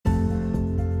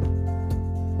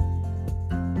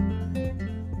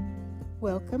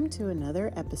Welcome to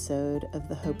another episode of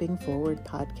the Hoping Forward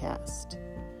podcast.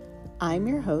 I'm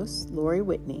your host, Lori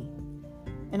Whitney,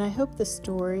 and I hope the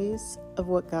stories of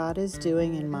what God is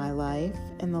doing in my life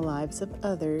and the lives of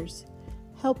others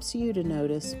helps you to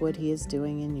notice what He is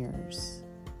doing in yours.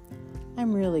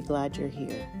 I'm really glad you're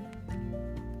here.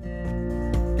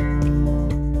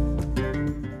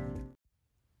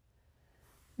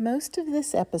 Most of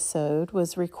this episode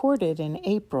was recorded in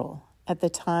April, at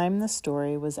the time the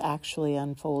story was actually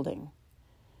unfolding.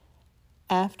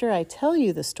 After I tell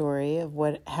you the story of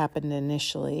what happened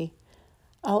initially,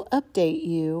 I'll update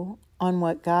you on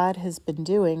what God has been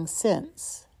doing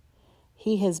since.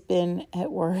 He has been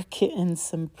at work in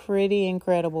some pretty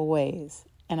incredible ways,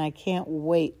 and I can't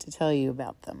wait to tell you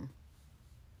about them.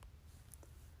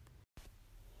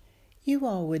 You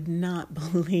all would not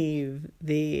believe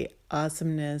the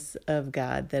awesomeness of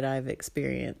God that I've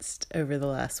experienced over the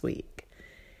last week.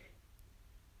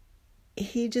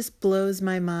 He just blows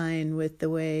my mind with the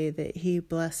way that He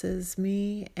blesses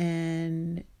me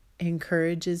and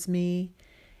encourages me,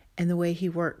 and the way He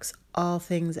works all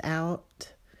things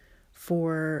out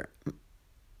for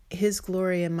His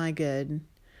glory and my good.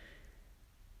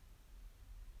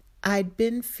 I'd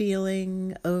been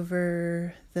feeling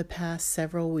over the past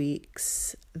several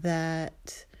weeks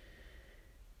that,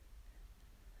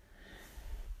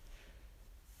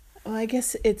 well, I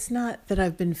guess it's not that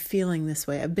I've been feeling this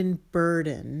way. I've been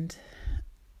burdened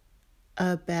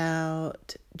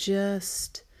about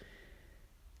just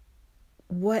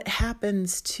what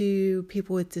happens to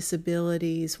people with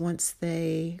disabilities once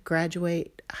they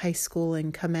graduate high school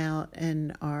and come out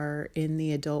and are in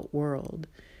the adult world.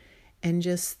 And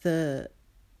just the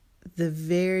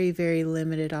very, very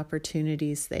limited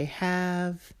opportunities they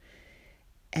have,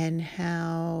 and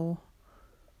how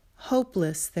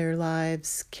hopeless their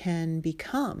lives can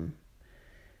become.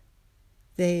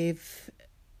 They've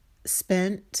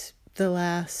spent the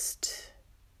last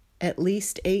at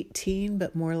least 18,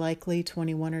 but more likely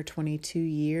 21 or 22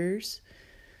 years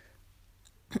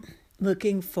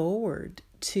looking forward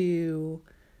to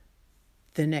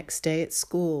the next day at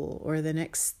school, or the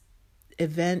next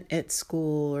event at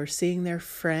school, or seeing their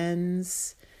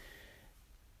friends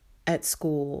at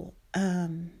school.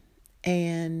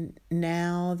 And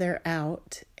now they're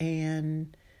out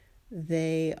and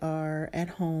they are at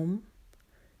home,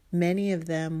 many of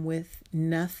them with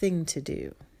nothing to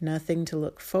do, nothing to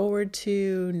look forward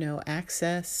to, no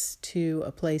access to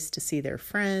a place to see their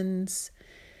friends,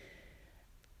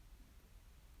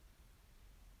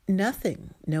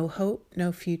 nothing, no hope,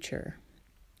 no future.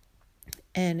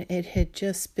 And it had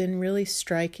just been really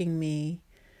striking me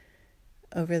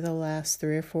over the last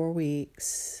 3 or 4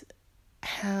 weeks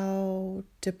how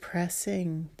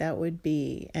depressing that would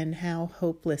be, and how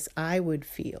hopeless I would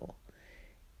feel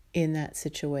in that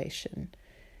situation,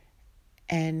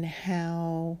 and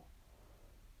how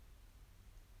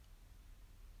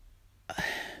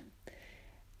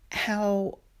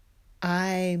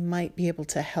I might be able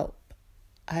to help.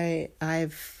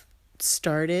 I've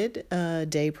started a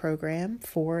day program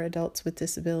for adults with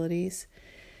disabilities.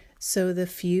 So the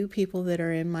few people that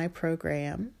are in my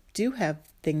program do have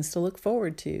things to look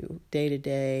forward to day to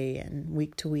day and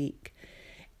week to week.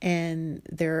 And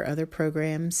there are other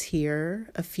programs here,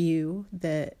 a few,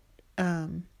 that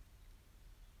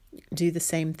do the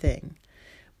same thing.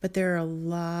 But there are a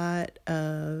lot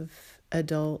of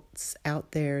adults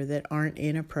out there that aren't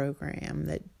in a program,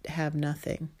 that have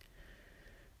nothing.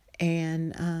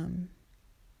 And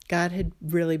God had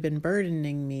really been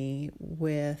burdening me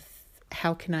with,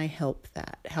 how can I help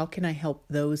that? How can I help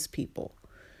those people?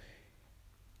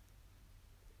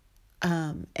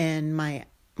 And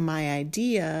my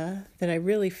idea that I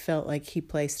really felt like He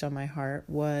placed on my heart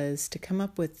was to come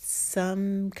up with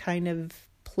some kind of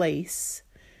place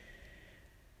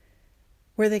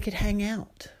where they could hang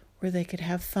out, where they could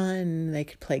have fun, they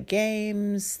could play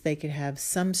games, they could have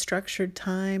some structured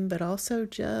time, but also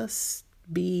just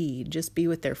be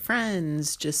with their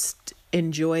friends, just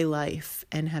enjoy life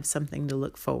and have something to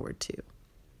look forward to.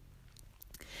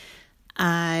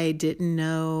 I didn't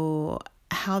know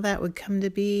how that would come to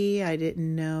be. I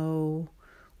didn't know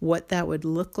what that would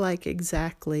look like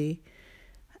exactly.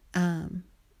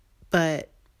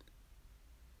 But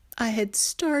I had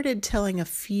started telling a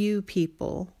few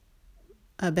people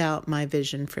about my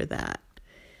vision for that.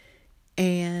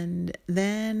 And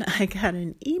then I got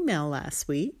an email last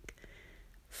week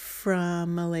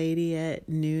from a lady at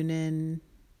Noonan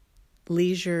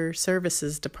Leisure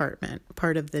Services Department,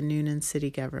 part of the Noonan city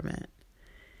government.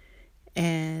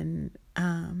 And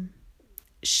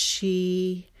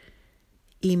she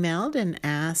emailed and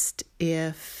asked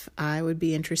if I would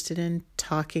be interested in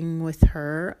talking with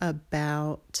her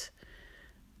about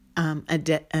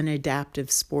an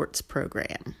adaptive sports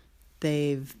program.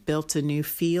 They've built a new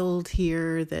field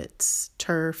here that's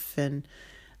turf, and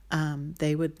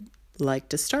they would like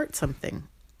to start something.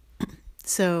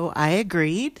 So I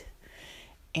agreed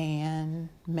and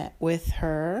met with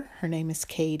her. Her name is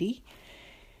Katie.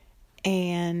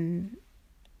 And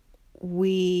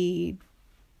we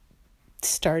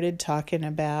started talking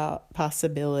about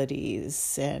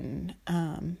possibilities and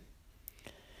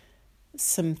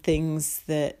some things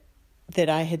that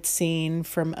I had seen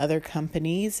from other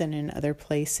companies and in other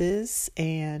places,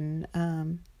 and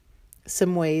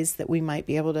some ways that we might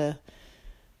be able to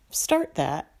start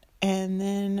that. And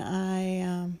then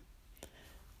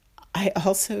I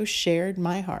also shared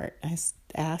my heart. I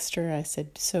asked her, I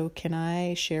said, so can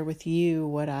I share with you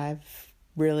what I've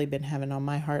really been having on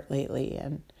my heart lately?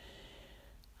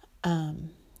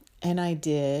 And I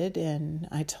did, and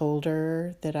I told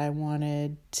her that I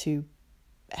wanted to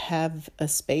have a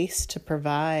space to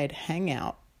provide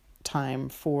hangout time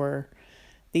for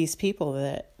these people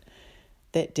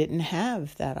that didn't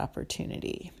have that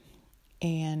opportunity.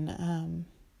 And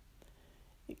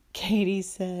Katie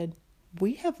said,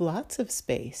 we have lots of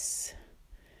space.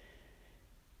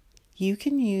 You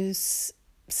can use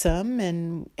some,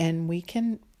 and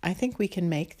I think we can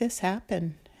make this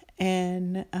happen.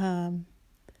 And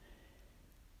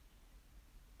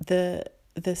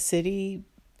the city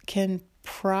can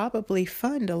probably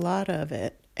fund a lot of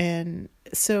it. And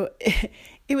so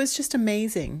it was just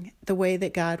amazing the way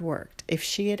that God worked. If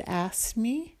she had asked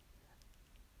me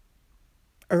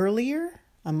earlier,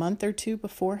 a month or two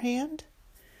beforehand,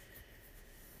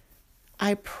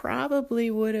 I probably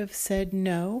would have said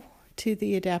no to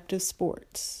the adaptive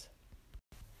sports.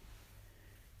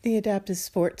 The adaptive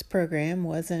sports program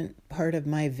wasn't part of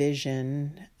my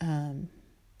vision.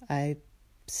 I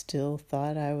still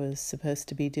thought I was supposed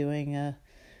to be doing a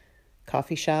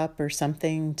coffee shop or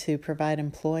something to provide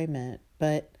employment.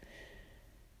 But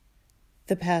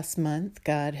the past month,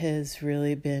 God has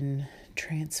really been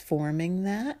transforming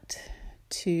that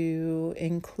to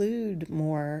include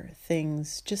more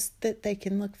things just that they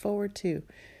can look forward to.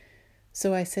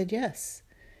 So I said yes.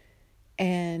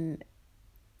 And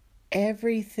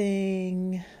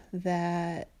everything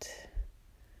that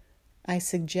I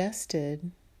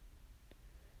suggested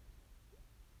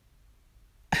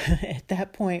at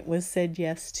that point was said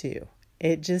yes to.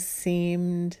 It just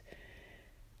seemed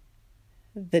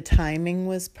the timing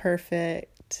was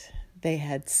perfect. They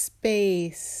had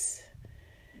space.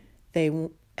 They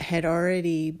had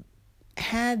already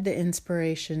had the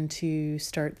inspiration to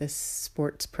start this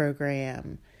sports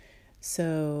program.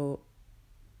 So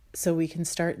we can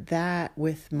start that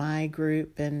with my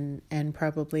group and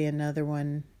probably another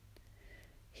one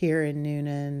here in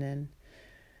Noonan,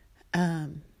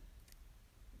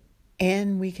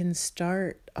 and we can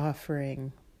start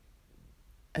offering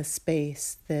a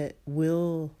space that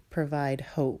will provide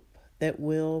hope, that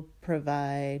will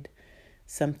provide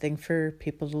something for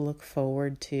people to look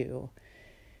forward to.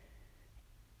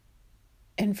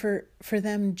 And for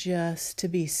them just to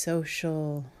be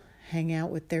social, hang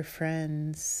out with their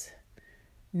friends,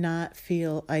 not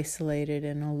feel isolated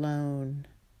and alone,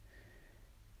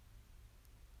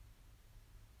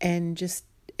 and just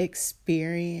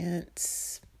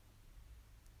experience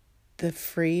the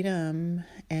freedom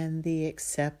and the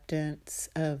acceptance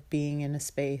of being in a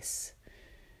space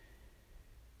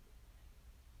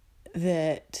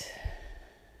that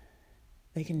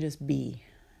they can just be,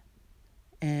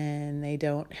 and they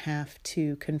don't have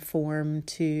to conform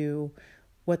to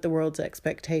what the world's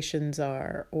expectations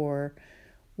are or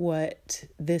what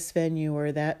this venue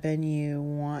or that venue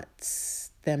wants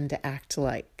them to act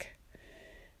like.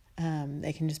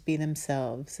 They can just be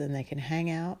themselves, and they can hang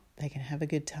out, they can have a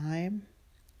good time.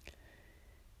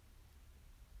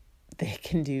 They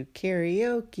can do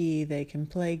karaoke, they can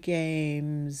play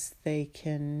games, they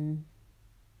can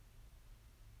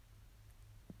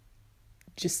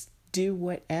just do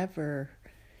whatever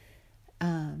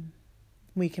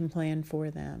we can plan for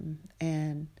them.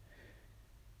 And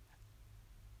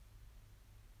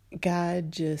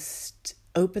God just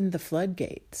opened the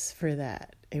floodgates for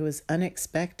that. It was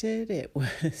unexpected. It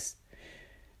was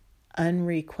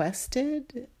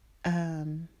unrequested.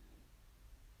 And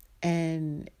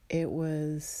it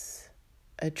was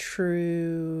a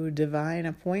true divine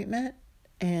appointment.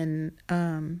 And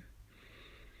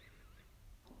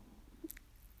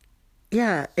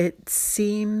it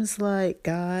seems like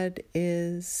God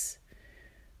is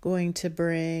going to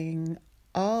bring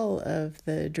all of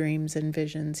the dreams and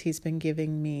visions He's been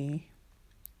giving me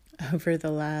over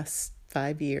the last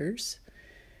 5 years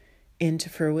into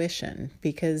fruition,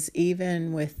 because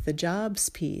even with the jobs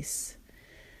piece,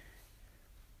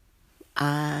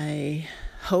 I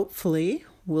hopefully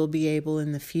will be able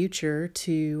in the future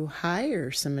to hire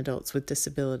some adults with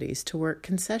disabilities to work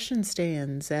concession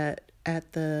stands at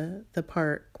the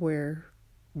park where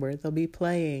they'll be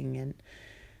playing, and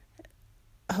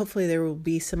hopefully there will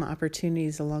be some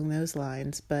opportunities along those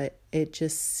lines. But it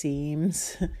just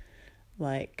seems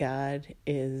like God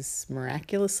is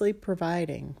miraculously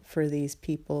providing for these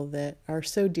people that are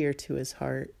so dear to his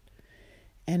heart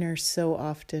and are so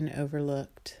often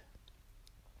overlooked.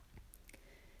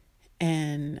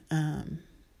 And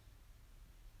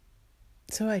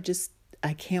so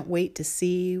I can't wait to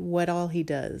see what all he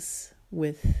does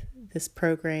with these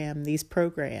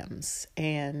programs,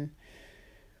 and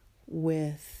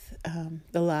with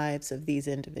the lives of these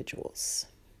individuals.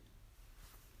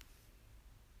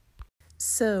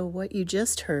 So what you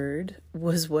just heard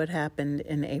was what happened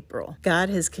in April. God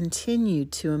has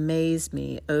continued to amaze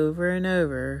me over and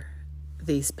over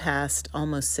these past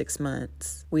almost 6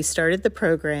 months. We started the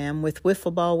program with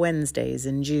Wiffle Ball Wednesdays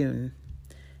in June.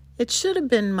 It should have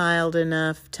been mild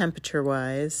enough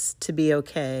temperature-wise to be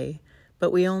okay,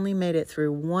 but we only made it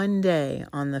through one day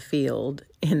on the field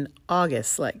in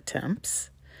August-like temps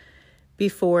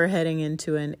before heading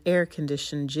into an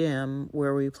air-conditioned gym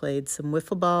where we played some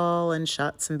wiffle ball and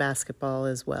shot some basketball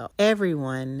as well.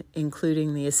 Everyone,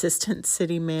 including the assistant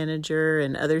city manager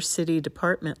and other city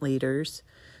department leaders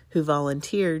who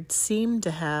volunteered, seemed to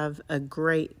have a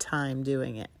great time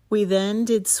doing it. We then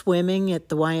did swimming at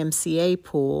the YMCA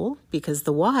pool because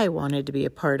the Y wanted to be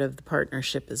a part of the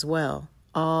partnership as well.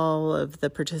 All of the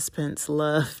participants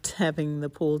loved having the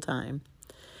pool time.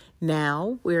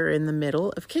 Now we're in the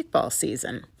middle of kickball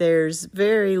season. There's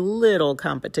very little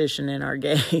competition in our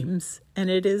games, and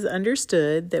it is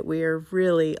understood that we are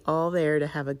really all there to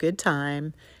have a good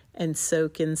time and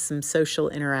soak in some social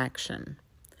interaction.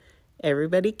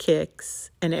 Everybody kicks,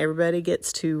 and everybody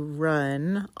gets to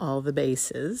run all the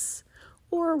bases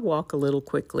or walk a little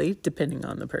quickly, depending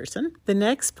on the person. The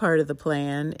next part of the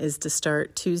plan is to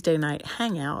start Tuesday night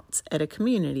hangouts at a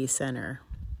community center.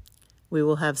 We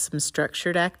will have some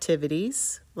structured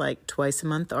activities, like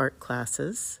twice-a-month art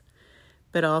classes,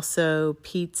 but also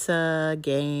pizza,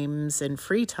 games, and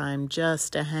free time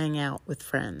just to hang out with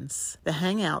friends. The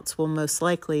hangouts will most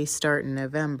likely start in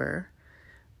November,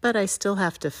 but I still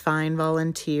have to find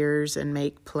volunteers and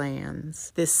make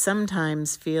plans. This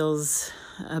sometimes feels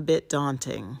a bit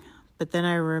daunting, but then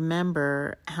I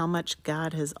remember how much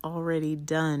God has already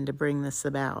done to bring this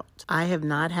about. I have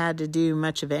not had to do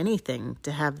much of anything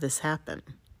to have this happen.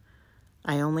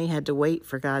 I only had to wait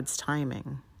for God's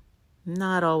timing.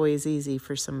 Not always easy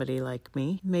for somebody like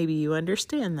me. Maybe you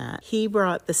understand that. He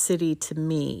brought the city to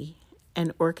me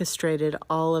and orchestrated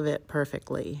all of it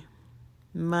perfectly.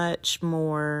 Much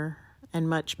more and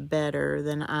much better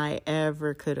than I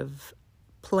ever could have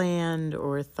planned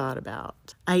or thought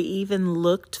about. I even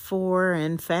looked for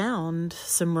and found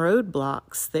some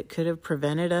roadblocks that could have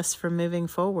prevented us from moving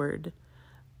forward.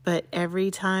 But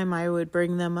every time I would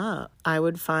bring them up, I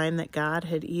would find that God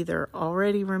had either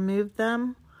already removed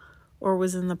them or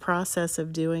was in the process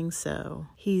of doing so.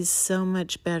 He's so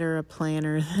much better a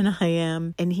planner than I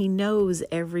am, and he knows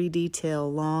every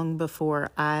detail long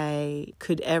before I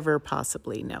could ever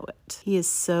possibly know it. He is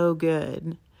so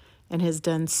good and has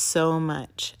done so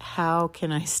much. How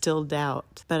can I still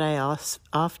doubt? But I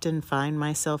often find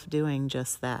myself doing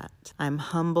just that. I'm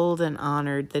humbled and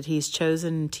honored that he's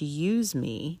chosen to use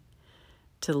me,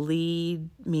 to lead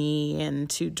me and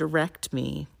to direct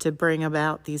me to bring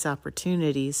about these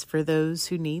opportunities for those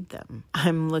who need them.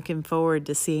 I'm looking forward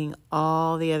to seeing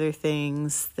all the other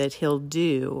things that he'll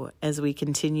do as we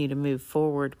continue to move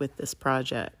forward with this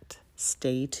project.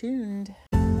 Stay tuned.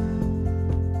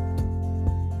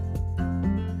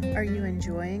 Are you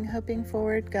enjoying Hoping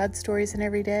Forward God Stories in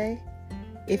Every Day?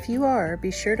 If you are,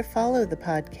 be sure to follow the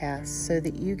podcast so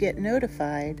that you get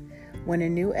notified when a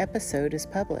new episode is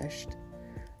published.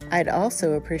 I'd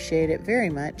also appreciate it very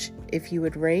much if you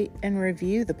would rate and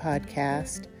review the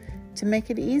podcast to make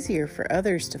it easier for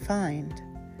others to find.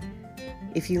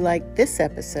 If you liked this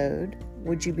episode,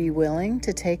 would you be willing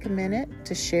to take a minute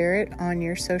to share it on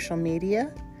your social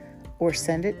media or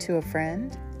send it to a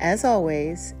friend? As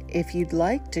always, if you'd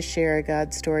like to share a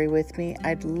God story with me,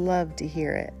 I'd love to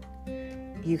hear it.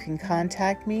 You can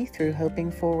contact me through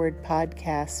Hoping Forward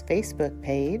Podcast's Facebook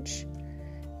page.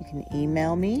 You can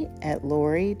email me at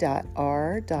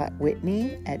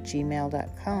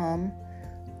lori.r.whitney@gmail.com,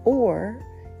 or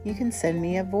you can send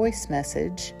me a voice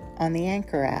message on the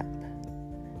Anchor app.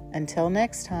 Until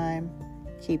next time,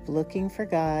 keep looking for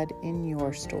God in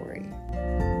your story.